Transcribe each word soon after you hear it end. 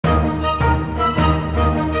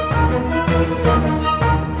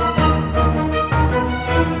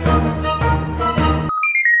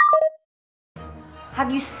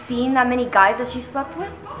Have you seen that many guys that she slept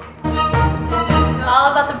with? It's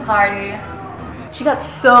all about the party. She got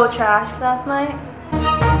so trashed last night.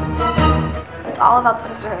 It's all about the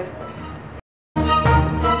sisterhood.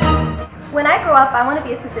 When I grow up, I want to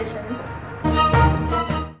be a physician.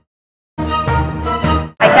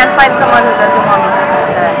 I can't find someone who doesn't want me just for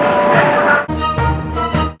sex.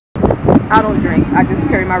 I don't drink. I just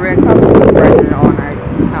carry my red cup and burn it all night.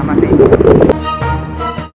 It's not my thing.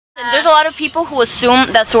 There's a lot of people who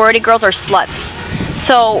assume that sorority girls are sluts.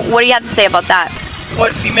 So what do you have to say about that?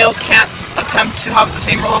 What, females can't attempt to have the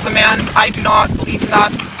same role as a man? I do not believe in that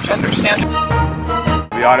gender standard.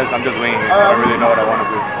 To be honest, I'm just winging it. I don't really know what I want to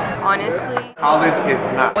do. Honestly, College is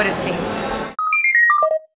not What it seems.